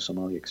me from the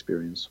Somalia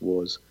experience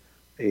was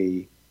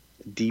a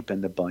deep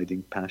and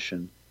abiding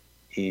passion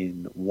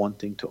in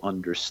wanting to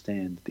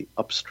understand the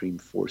upstream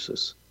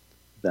forces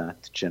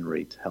that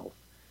generate health.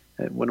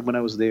 And when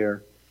I was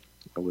there,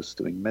 I was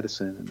doing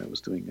medicine and I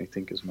was doing, I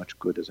think, as much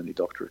good as any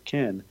doctor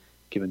can,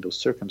 given those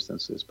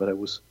circumstances. But I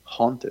was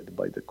haunted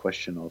by the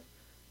question of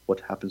what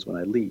happens when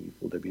I leave?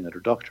 Will there be another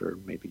doctor?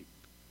 Maybe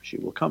she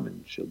will come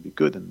and she'll be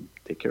good and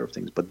take care of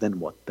things. But then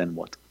what? Then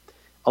what?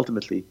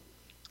 Ultimately,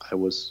 I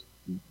was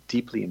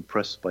deeply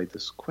impressed by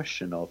this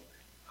question of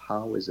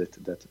how is it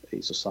that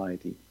a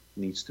society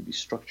needs to be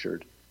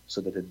structured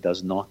so that it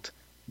does not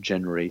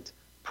generate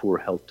poor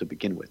health to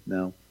begin with.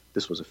 Now,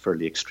 this was a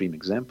fairly extreme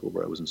example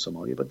where I was in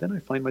Somalia, but then I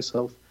find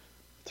myself,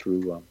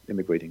 through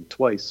immigrating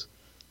twice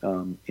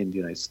in the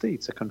United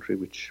States, a country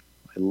which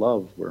I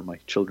love, where my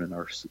children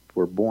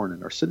were born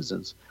and are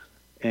citizens,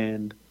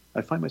 and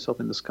I find myself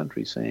in this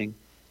country saying,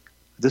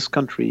 this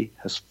country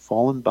has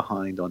fallen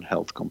behind on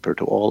health compared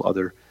to all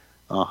other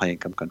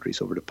high-income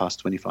countries over the past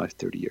 25,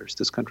 30 years.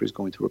 This country is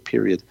going through a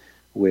period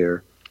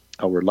where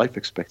our life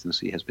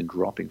expectancy has been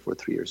dropping for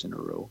 3 years in a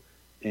row,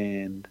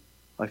 and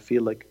I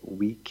feel like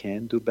we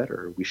can do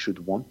better. We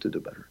should want to do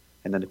better.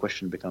 And then the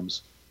question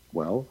becomes,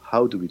 well,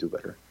 how do we do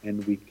better?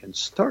 And we can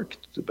start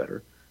to do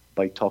better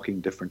by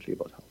talking differently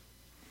about health.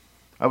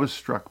 I was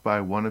struck by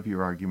one of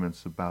your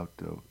arguments about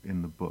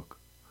in the book,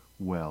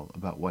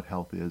 about what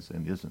health is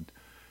and isn't,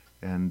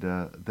 and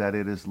that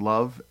it is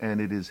love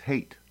and it is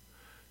hate,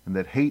 and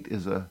that hate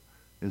is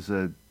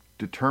a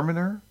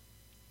determiner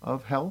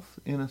of health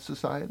in a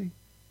society.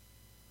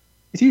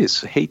 It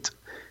is hate,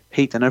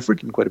 and I've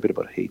written quite a bit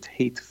about hate.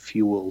 Hate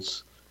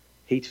fuels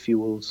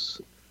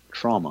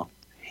trauma.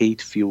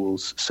 Hate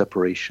fuels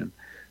separation.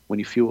 When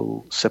you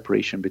fuel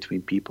separation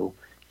between people,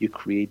 you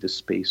create the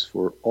space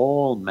for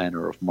all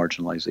manner of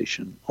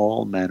marginalization,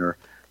 all manner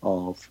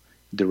of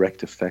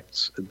direct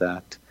effects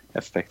that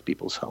affect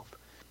people's health.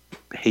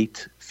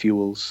 Hate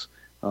fuels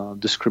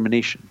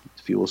discrimination,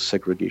 it fuels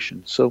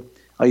segregation. So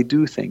I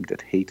do think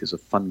that hate is a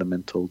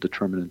fundamental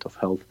determinant of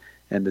health,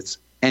 and its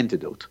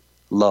antidote,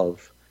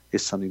 love,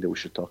 is something that we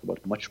should talk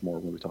about much more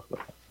when we talk about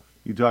health.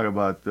 You talk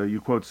about,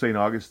 you quote St.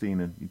 Augustine,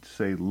 and you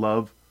say,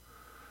 love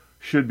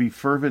should be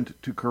fervent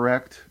to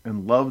correct,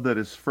 and love that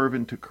is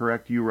fervent to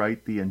correct, you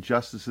write, the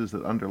injustices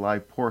that underlie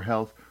poor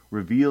health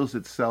reveals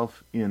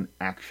itself in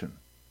action.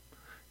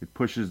 It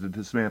pushes to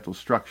dismantle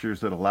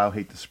structures that allow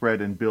hate to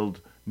spread and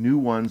build new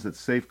ones that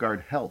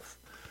safeguard health.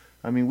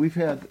 I mean, we've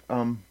had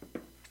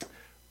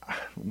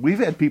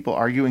people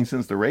arguing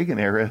since the Reagan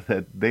era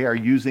that they are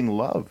using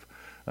love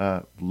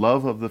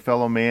of the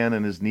fellow man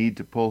and his need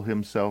to pull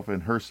himself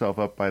and herself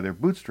up by their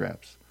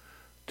bootstraps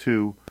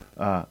to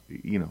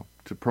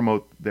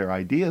promote their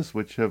ideas,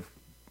 which have,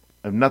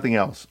 if nothing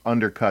else,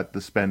 undercut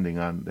the spending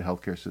on the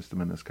healthcare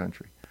system in this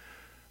country.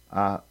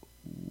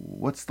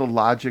 What's the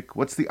logic?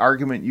 What's the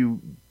argument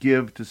you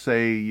give to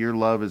say your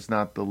love is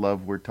not the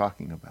love we're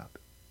talking about?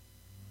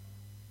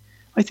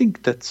 I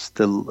think that's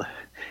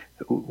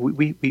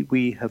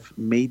we have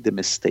made the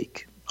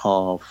mistake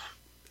of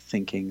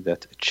thinking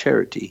that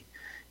charity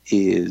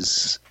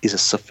is a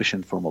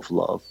sufficient form of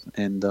love,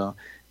 and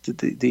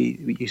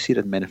you see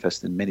that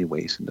manifest in many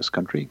ways in this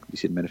country. You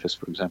see it manifest,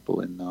 for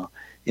example,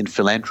 in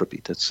philanthropy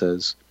that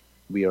says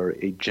we are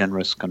a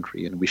generous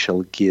country and we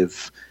shall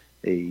give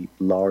a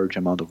large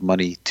amount of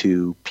money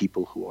to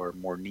people who are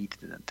more needy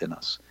than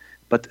us.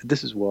 But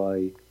this is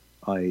why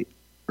I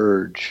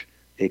urge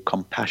a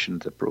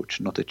compassionate approach,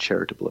 not a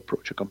charitable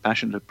approach. A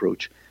compassionate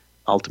approach,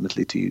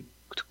 ultimately, to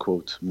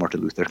quote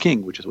Martin Luther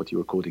King, which is what you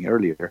were quoting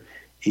earlier,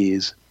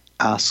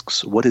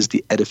 asks what is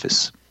the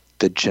edifice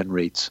that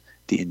generates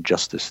the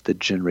injustice, that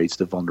generates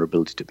the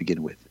vulnerability to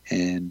begin with,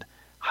 and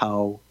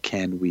how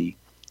can we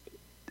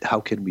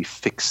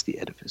fix the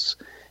edifice?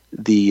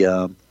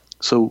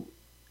 So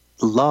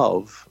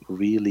love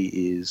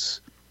really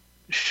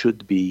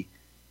should be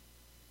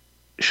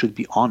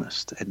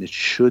honest, and it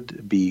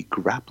should be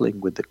grappling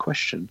with the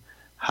question,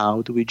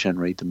 how do we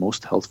generate the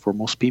most health for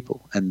most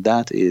people? And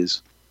that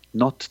is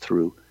not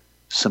through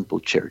simple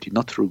charity,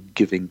 not through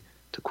giving,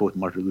 to quote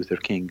Martin Luther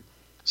King,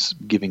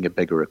 giving a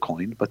beggar a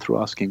coin, but through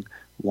asking,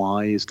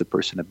 why is the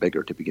person a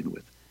beggar to begin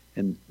with?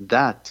 And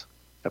that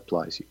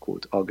applies, you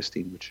quote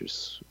Augustine,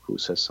 who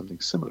says something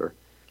similar,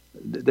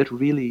 that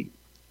really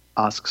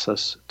asks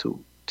us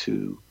to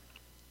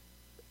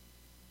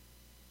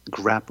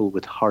grapple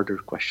with harder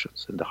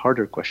questions. And the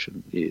harder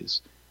question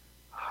is,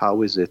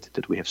 how is it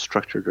that we have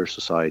structured our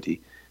society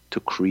to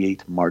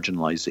create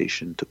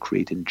marginalization, to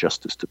create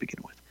injustice to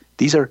begin with?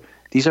 These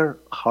are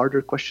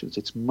harder questions.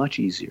 It's much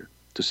easier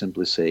to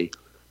simply say,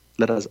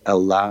 let us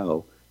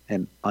allow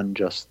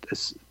unjust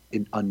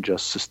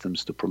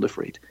systems to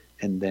proliferate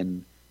and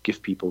then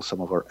give people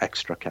some of our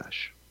extra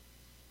cash.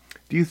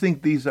 Do you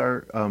think these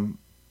are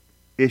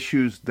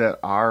issues that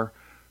are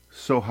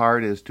so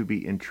hard as to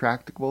be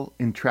intractable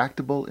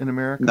in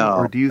America? No.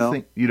 Or do you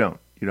think you don't?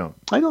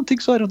 I don't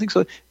think so.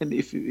 And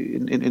if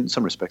in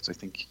some respects, I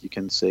think you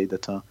can say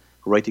that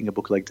writing a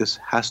book like this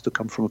has to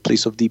come from a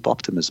place of deep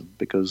optimism,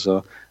 because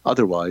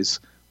otherwise,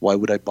 why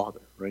would I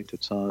bother? Right?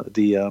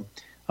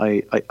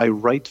 I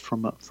write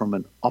from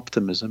an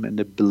optimism and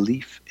a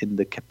belief in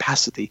the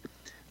capacity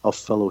of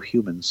fellow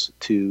humans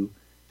to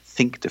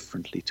think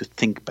differently, to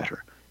think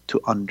better, to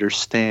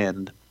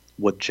understand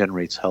what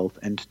generates health,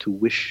 and to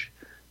wish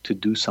to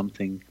do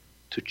something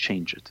to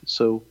change it.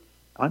 So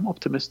I'm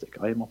optimistic.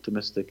 I am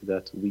optimistic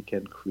that we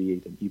can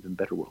create an even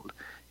better world.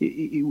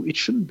 It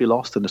shouldn't be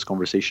lost in this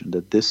conversation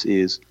that this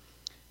is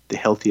the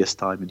healthiest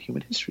time in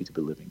human history to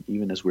be living.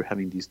 Even as we're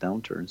having these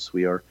downturns,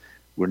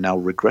 we're now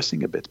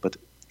regressing a bit, but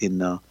in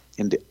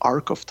the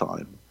arc of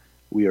time,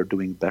 we are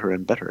doing better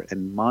and better.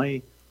 And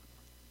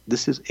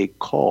this is a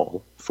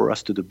call for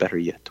us to do better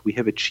yet. We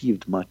have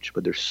achieved much,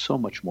 but there's so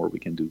much more we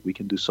can do. We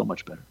can do so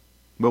much better.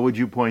 But would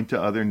you point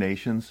to other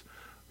nations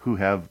who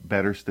have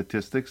better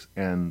statistics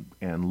and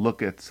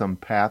look at some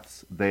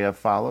paths they have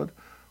followed?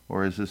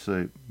 Or is this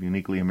a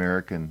uniquely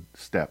American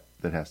step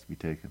that has to be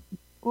taken?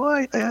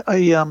 Well,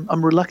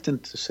 I'm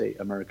reluctant to say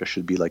America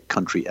should be like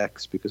country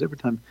X, because every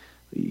time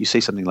you say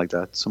something like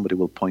that, somebody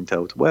will point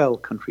out, well,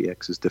 country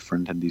X is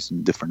different and these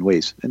in different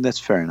ways, and that's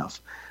fair enough.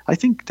 I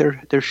think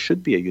there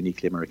should be a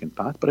uniquely American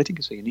path, but I think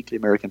it's a uniquely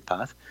American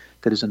path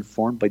that is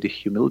informed by the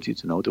humility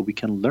to know that we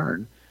can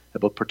learn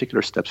about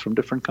particular steps from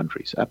different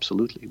countries.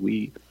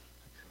 Absolutely.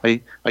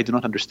 I do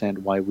not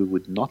understand why we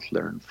would not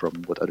learn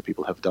from what other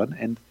people have done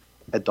and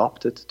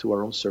adopt it to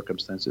our own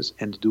circumstances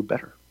and do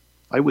better.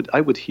 I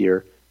would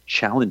here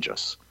challenge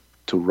us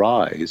to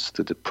rise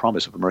to the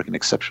promise of American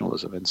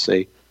exceptionalism and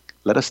say,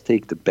 let us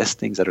take the best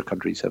things other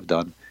countries have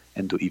done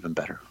and do even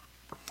better.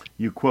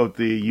 You quote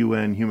the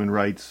UN Human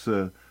Rights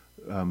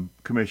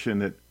Commission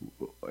that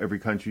every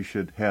country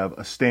should have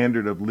a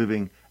standard of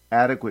living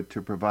adequate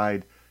to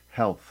provide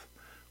health,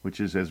 which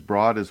is as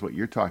broad as what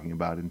you're talking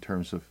about in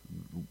terms of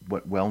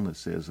what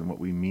wellness is and what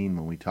we mean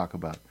when we talk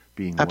about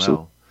being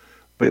Absolutely. well.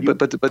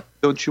 But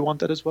don't you want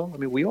that as well? I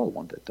mean, we all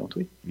want it, don't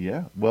we?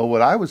 Yeah. Well,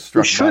 what I was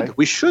struck by...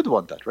 We should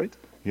want that, right?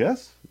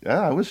 Yes. Yeah,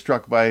 I was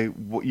struck by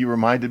what you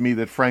reminded me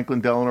that Franklin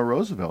Delano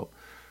Roosevelt,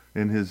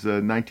 in his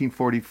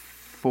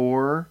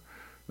 1944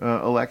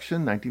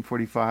 election,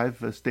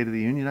 1945 State of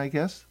the Union, I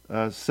guess,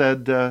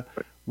 said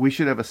we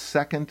should have a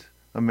second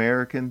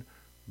American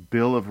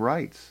Bill of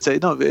Rights. So,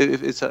 no,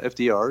 it's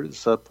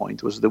FDR's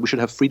point was that we should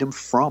have freedom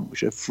from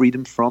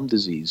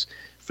disease,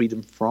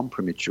 freedom from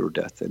premature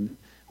death, and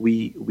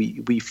we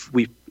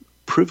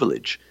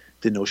privilege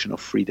the notion of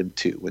freedom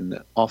too.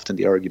 And often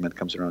the argument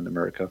comes around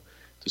America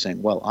to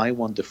saying, well, I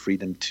want the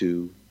freedom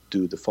to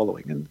do the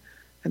following.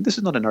 And this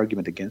is not an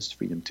argument against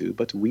freedom too,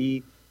 but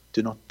we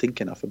do not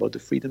think enough about the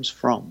freedoms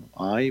from.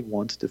 I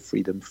want the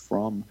freedom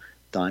from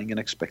dying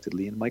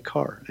unexpectedly in my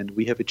car. And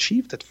we have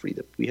achieved that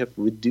freedom. We have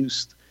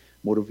reduced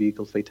motor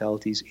vehicle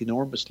fatalities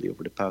enormously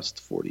over the past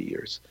 40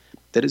 years.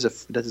 That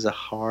is a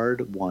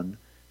hard-won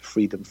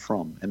freedom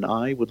from. And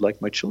I would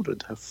like my children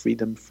to have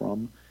freedom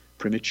from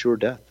premature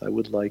death. I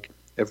would like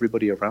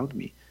everybody around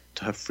me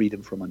to have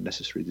freedom from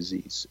unnecessary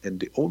disease. And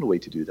the only way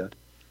to do that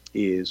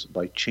is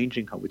by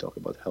changing how we talk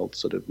about health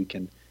so that we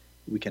can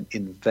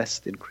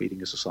invest in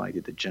creating a society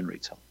that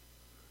generates health.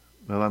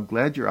 Well, I'm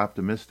glad you're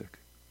optimistic.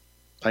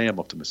 I am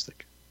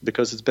optimistic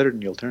because it's better than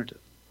the alternative.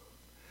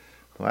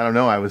 Well, I don't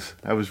know. I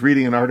was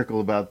reading an article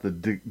about the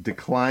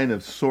decline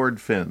of sword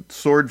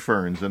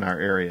ferns in our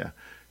area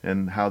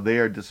and how they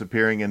are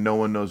disappearing and no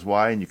one knows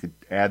why. And you could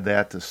add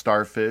that to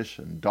starfish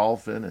and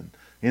dolphin and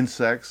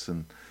insects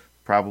and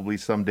probably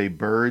someday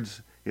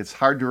birds. It's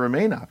hard to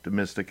remain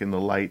optimistic in the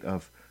light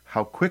of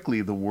how quickly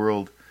the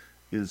world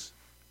is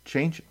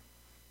changing.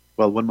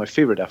 Well, one of my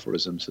favorite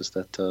aphorisms is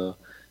that,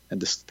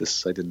 and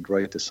this I didn't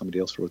write this, somebody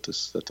else wrote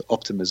this, that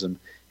optimism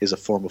is a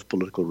form of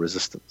political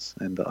resistance.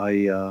 And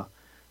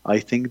I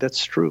think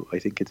that's true. I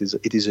think it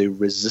is a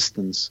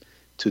resistance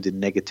to the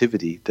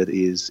negativity that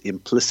is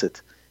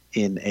implicit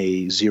in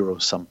a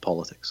zero-sum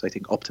politics. I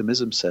think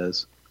optimism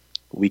says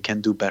we can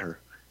do better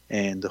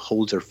and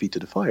holds our feet to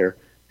the fire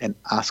and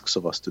asks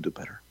of us to do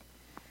better.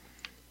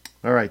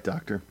 All right,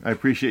 Doctor. I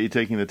appreciate you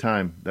taking the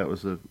time. That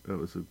was a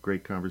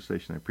great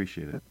conversation. I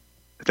appreciate it.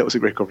 That was a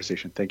great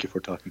conversation. Thank you for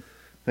talking.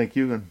 Thank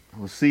you, and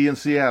we'll see you in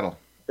Seattle.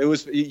 It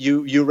was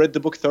you read the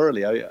book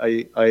thoroughly.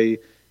 I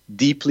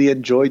deeply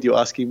enjoyed you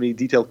asking me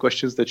detailed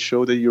questions that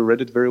show that you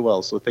read it very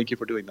well. So thank you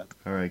for doing that.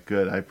 All right,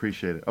 good. I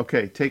appreciate it.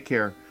 Okay, take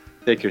care.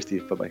 Take care,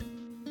 Steve. Bye-bye.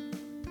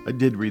 I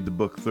did read the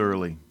book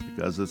thoroughly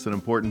because it's an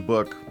important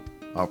book,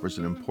 offers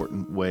an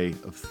important way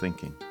of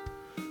thinking.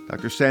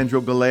 Dr. Sandro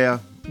Galea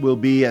will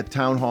be at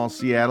Town Hall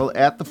Seattle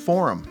at the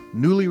Forum,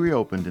 newly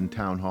reopened in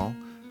Town Hall,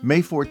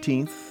 May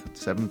 14th at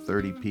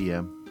 7:30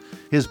 p.m.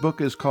 His book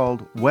is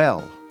called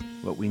Well,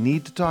 What We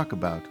Need to Talk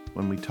About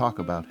When We Talk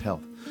About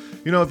Health.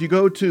 You know, if you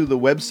go to the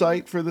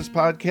website for this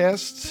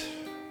podcast,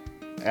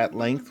 At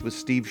Length with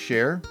Steve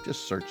Scher,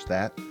 just search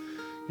that.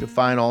 You'll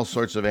find all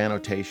sorts of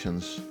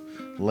annotations,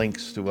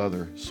 links to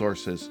other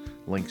sources,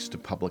 links to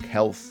public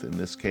health, in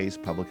this case,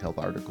 public health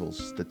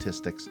articles,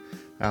 statistics.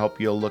 I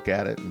hope you'll look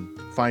at it and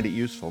find it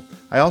useful.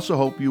 I also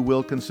hope you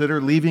will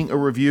consider leaving a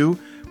review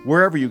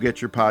wherever you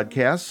get your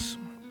podcasts.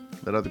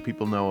 Let other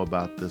people know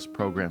about this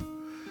program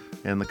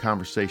and the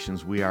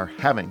conversations we are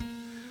having.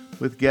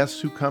 with guests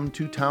who come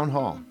to Town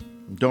Hall.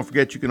 Don't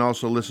forget, you can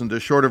also listen to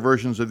shorter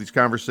versions of these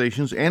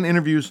conversations and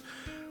interviews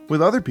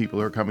with other people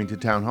who are coming to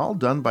Town Hall,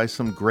 done by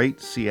some great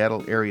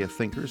Seattle area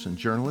thinkers and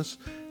journalists.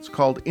 It's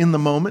called In the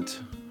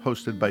Moment,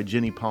 hosted by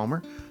Ginny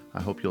Palmer.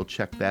 I hope you'll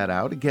check that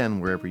out, again,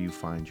 wherever you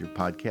find your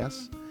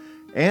podcasts.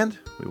 And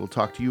we will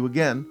talk to you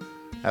again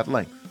at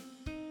length.